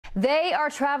They are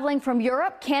traveling from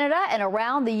Europe, Canada, and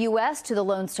around the U.S. to the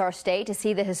Lone Star State to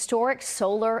see the historic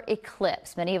solar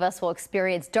eclipse. Many of us will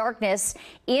experience darkness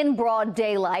in broad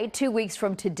daylight 2 weeks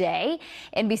from today.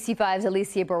 NBC5's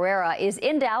Alicia Barrera is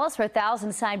in Dallas, where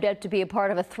thousands signed up to be a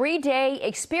part of a 3-day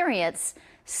experience,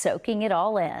 soaking it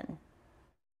all in.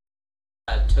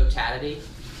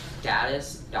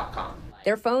 totalitydatus.com.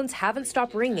 Their phones haven't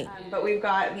stopped ringing. But we've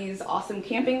got these awesome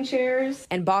camping chairs.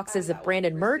 And boxes of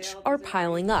branded merch are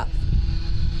piling up.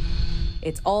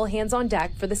 It's all hands on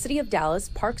deck for the City of Dallas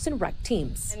Parks and Rec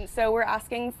teams. And so we're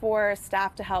asking for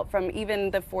staff to help from even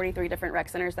the 43 different rec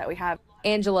centers that we have.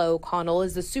 Angela O'Connell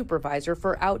is the supervisor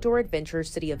for Outdoor Adventure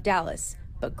City of Dallas,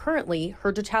 but currently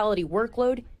her totality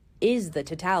workload is the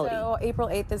totality. So April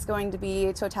 8th is going to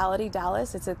be Totality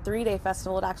Dallas. It's a 3-day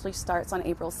festival. It actually starts on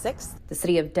April 6th. The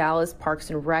City of Dallas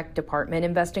Parks and Rec Department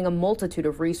investing a multitude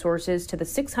of resources to the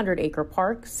 600-acre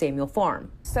park, Samuel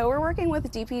Farm. So we're working with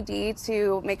DPD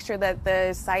to make sure that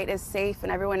the site is safe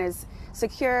and everyone is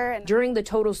secure. During the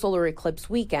total solar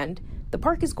eclipse weekend, the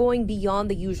park is going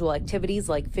beyond the usual activities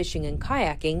like fishing and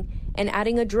kayaking and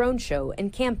adding a drone show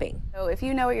and camping. So if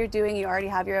you know what you're doing, you already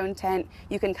have your own tent,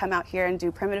 you can come out here and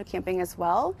do primitive camping as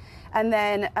well. And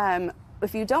then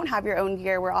if you don't have your own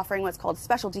gear, we're offering what's called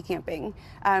specialty camping.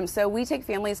 So we take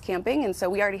families camping, and so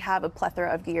we already have a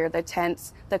plethora of gear, the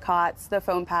tents, the cots, the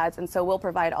foam pads, and so we'll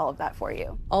provide all of that for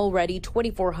you. Already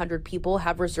 2,400 people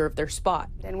have reserved their spot.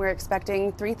 And we're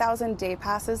expecting 3,000 day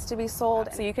passes to be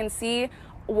sold. So you can see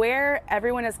where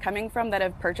everyone is coming from that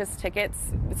have purchased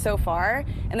tickets so far,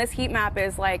 and this heat map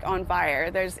is like on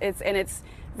fire. It's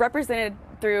represented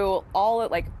through all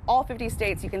 50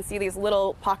 states. You can see these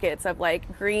little pockets of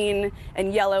like green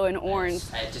and yellow and orange.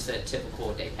 Just a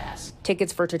typical day pass.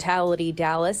 Tickets for Totality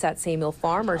Dallas at Samuel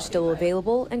Farm are still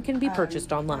available and can be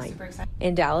purchased online.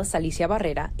 In Dallas, Alicia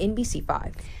Barrera,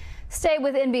 NBC5. Stay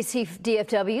with NBC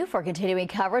DFW for continuing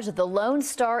coverage of the Lone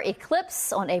Star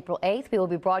eclipse on April 8th. We will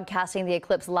be broadcasting the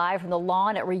eclipse live from the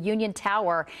lawn at Reunion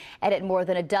Tower and at more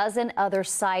than a dozen other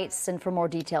sites. And for more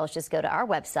details, just go to our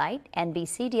website,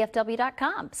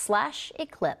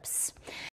 nbcdfw.com/eclipse.